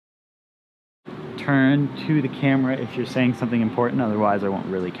turn to the camera if you're saying something important, otherwise I won't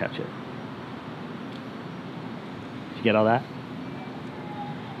really catch it. Did you get all that?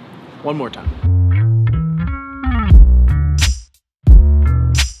 One more time.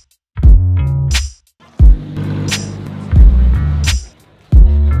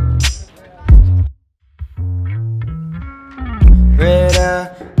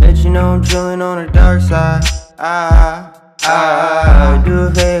 Let you know I'm chillin' on the dark side. Do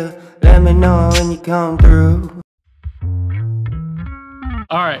a favor, let me know when you come through.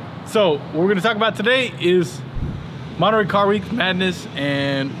 Alright, so what we're gonna talk about today is Monterey Car Week madness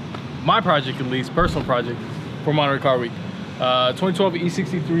and my project, at least, personal project for Monterey Car Week. 2012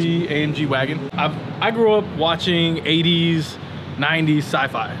 E63 AMG wagon. I grew up watching 80s, 90s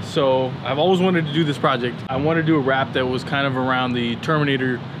sci-fi, so I've always wanted to do this project. I wanted to do a wrap that was kind of around the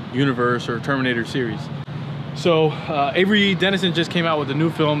Terminator universe or Terminator series. So Avery Dennison just came out with a new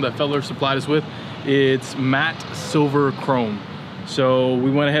film that Feller supplied us with. It's matte silver chrome. So we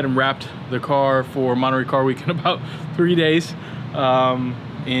went ahead and wrapped the car for Monterey Car Week in about 3 days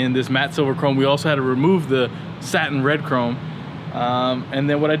in this matte silver chrome. We also had to remove the satin red chrome. And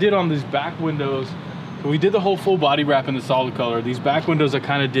then what I did on these back windows, we did the whole full body wrap in the solid color. These back windows, I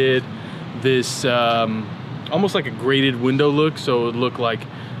kind of did this almost like a graded window look, so it looked like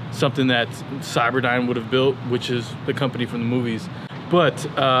something that Cyberdyne would have built, which is the company from the movies. But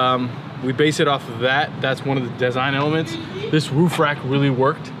we base it off of that. That's one of the design elements. This roof rack really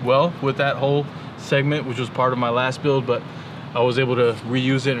worked well with that whole segment, which was part of my last build, but I was able to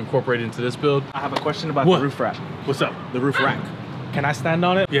reuse it and incorporate it into this build. I have a question about What? the roof rack. What's up? The roof rack. Can I stand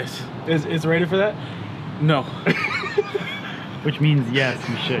on it? Yes. Is rated for that? No. Which means yes,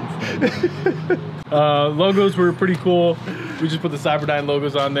 you should. Logos were pretty cool. We just put the Cyberdyne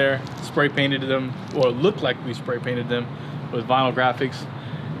logos on there, spray painted them, or it looked like we spray painted them with vinyl graphics.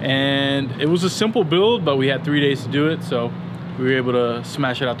 And it was a simple build, but we had 3 days to do it, so we were able to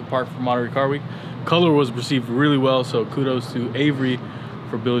smash it out the park for Monterey Car Week. Color was received really well, so kudos to Avery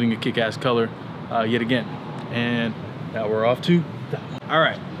for building a kick-ass color yet again. And now we're off to that one. All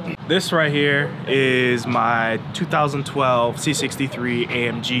right. This right here is my 2012 C63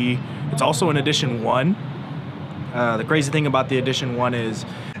 AMG. It's also an Edition 1. The crazy thing about the Edition 1 is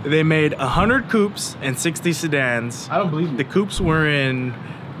they made 100 coupes and 60 sedans. I don't believe you. The coupes were in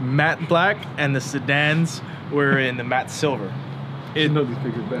matte black and the sedans were in the matte silver. I know these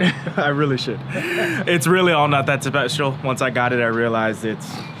figures better. I really should. It's really all not that special. Once I got it, I realized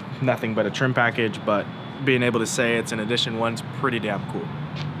it's nothing but a trim package, but being able to say it's an Edition 1 is pretty damn cool.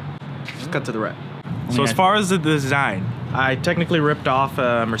 Let's cut to the right. So as far as the design, I technically ripped off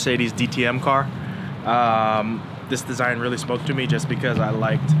a Mercedes DTM car. This design really spoke to me just because I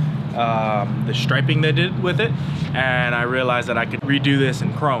liked the striping they did with it, and I realized that I could redo this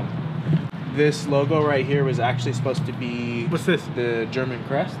in chrome. This logo right here was actually supposed to be... What's this? The German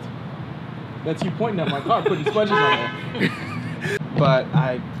crest. That's you pointing at my car, putting sponges on there. But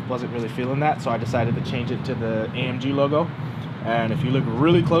I wasn't really feeling that, so I decided to change it to the AMG logo. And if you look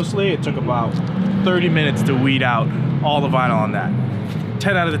really closely, it took about 30 minutes to weed out all the vinyl on that.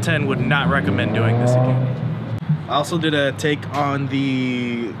 10 out of the 10 would not recommend doing this again. I also did a take on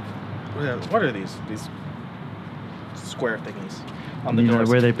the... What are these? These square thingies on the doors.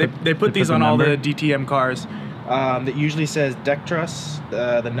 Where they put these on all the DTM cars. That usually says deck truss,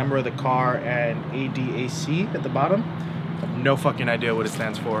 the number of the car, and ADAC at the bottom. I have no fucking idea what it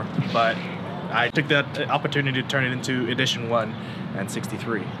stands for, but I took that opportunity to turn it into Edition 1 and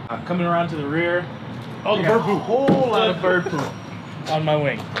 63. Coming around to the rear, Oh, the bird poop. a whole lot of bird poop on my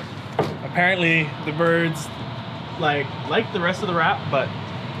wing. Apparently, the birds like the rest of the wrap, but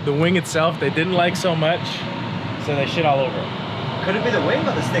the wing itself they didn't like so much, so they shit all over it. Could it be the wing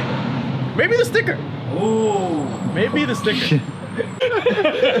or the sticker? Maybe the sticker. Ooh. Maybe the sticker.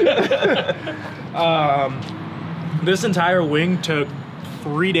 This entire wing took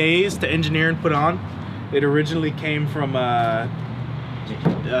 3 days to engineer and put on. It originally came from a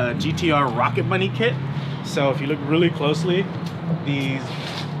GTR Rocket Bunny kit. So if you look really closely, these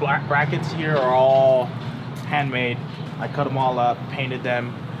black brackets here are all handmade. I cut them all up, painted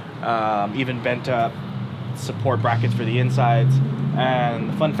them, even bent up support brackets for the insides. And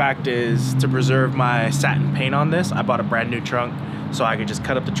the fun fact is, to preserve my satin paint on this, I bought a brand new trunk so I could just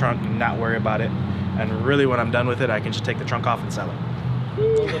cut up the trunk and not worry about it. And really when I'm done with it, I can just take the trunk off and sell it.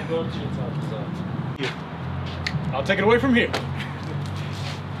 I'll take it away from here.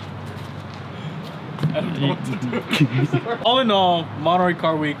 I don't know what to do. All in all, Monterey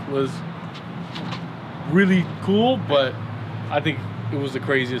Car Week was really cool, but I think it was the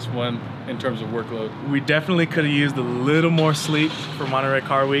craziest one in terms of workload? We definitely could have used a little more sleep for Monterey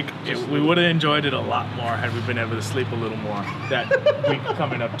Car Week. We would have enjoyed it a lot more had we been able to sleep a little more that week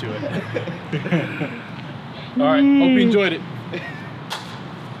coming up to it. All right, hope you enjoyed it.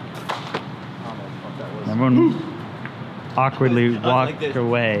 Everyone awkwardly walked this.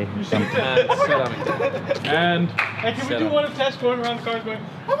 away. Sit on it. And hey, can we do one of test going around the cars going,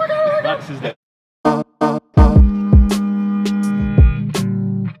 oh my god, oh my god. Max is there.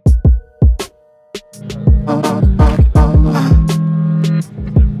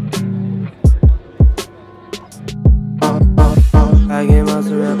 I get most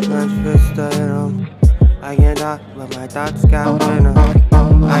of the punch fist in 'em. I get knocked, but my thoughts got venom.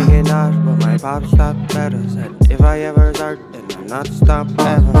 I get knocked, but my pop stopped better. Said if I ever start, then I'm not stop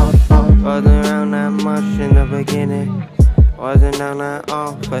ever. Wasn't around that much in the beginning. Wasn't down at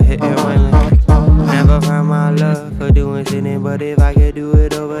all for hitting women. Never found my love for doing sinning, but if I could do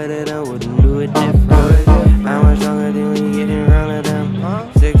it over, then I wouldn't do it different. How much longer than we get in front of them?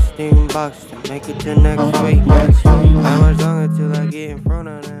 $16 to make it to next week. How much longer till I get in front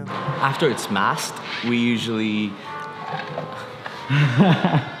of them? After it's masked, we usually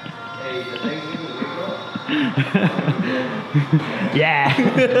Yeah.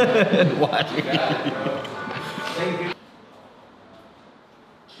 what?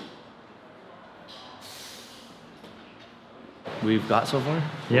 We've got so far?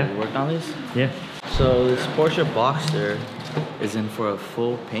 Yeah. We worked on this? Yeah. So this Porsche Boxster is in for a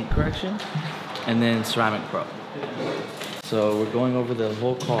full paint correction and then ceramic pro. So we're going over the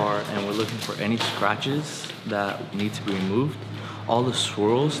whole car and we're looking for any scratches that need to be removed. All the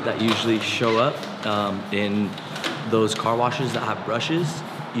swirls that usually show up in those car washes that have brushes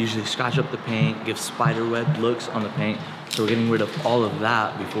usually scratch up the paint, give spider web looks on the paint. So we're getting rid of all of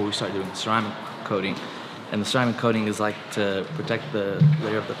that before we start doing the ceramic coating. And the ceramic coating is like to protect the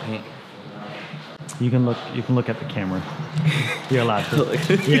layer of the paint. You can look at the camera. You're allowed to.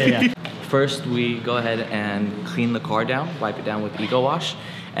 Yeah. First, we go ahead and clean the car down, wipe it down with Eco Wash,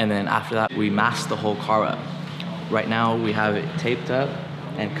 and then after that, we mask the whole car up. Right now, we have it taped up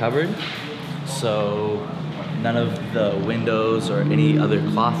and covered, so none of the windows or any other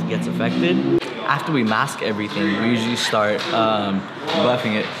cloth gets affected. After we mask everything, we usually start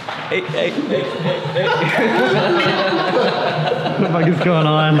buffing it. Hey. What the fuck is going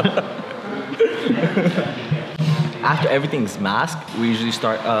on? After everything's masked, we usually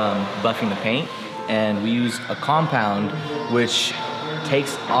start buffing the paint, and we use a compound which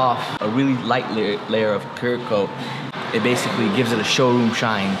takes off a really light layer of clear coat. It basically gives it a showroom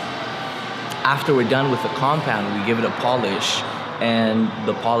shine. After we're done with the compound, we give it a polish, and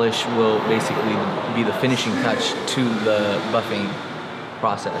the polish will basically be the finishing touch to the buffing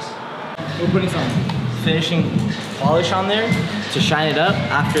process. We're putting some finishing polish on there to shine it up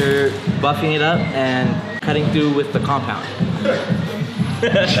after buffing it up and cutting through with the compound.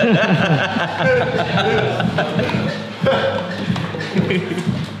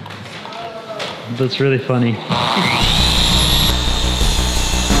 That's really funny.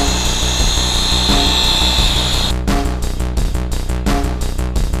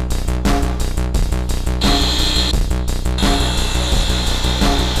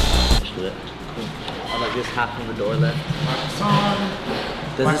 Half of the door left.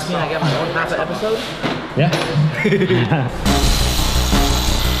 Does this mean I get my own half an episode? Yeah.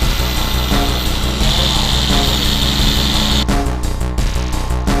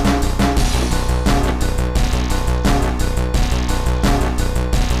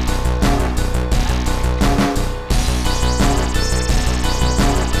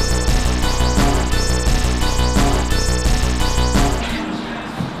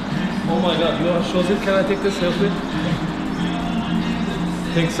 Oh my god, you want Shozie? Can I take this selfie?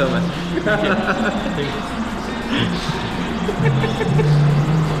 Thanks so much.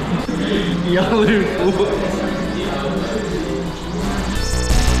 Y'all are fools.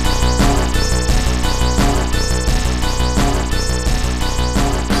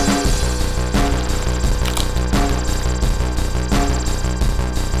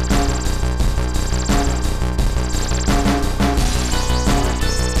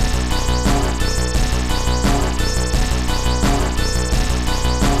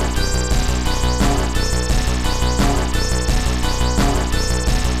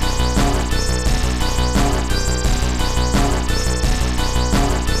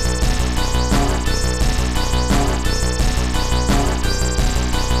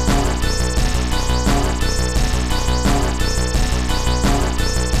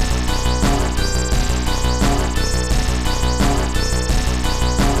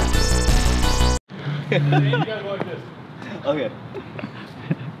 You gotta go like this. Okay.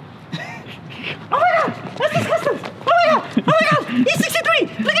 Oh my god! That's disgusting! Oh my god! Oh my god! E63!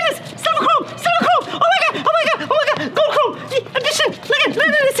 Look at this! Silver chrome! Silver chrome! Oh my god! Oh my god! Oh my god! Gold chrome! Edition! Look at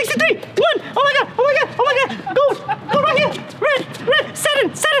 63! 1! Oh my god! Oh my god! Oh my god! Gold! Gold right here! Red! Satin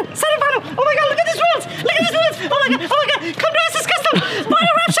vinyl! Oh my god! Look at these wheels! Look at these wheels! Oh my god! Oh my god! Come to us as custom!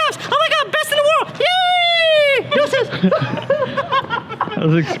 Vinyl wrap shops! Oh my god! Best in the world! Yay! Deuces! That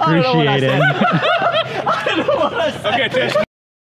was excruciating. Okay,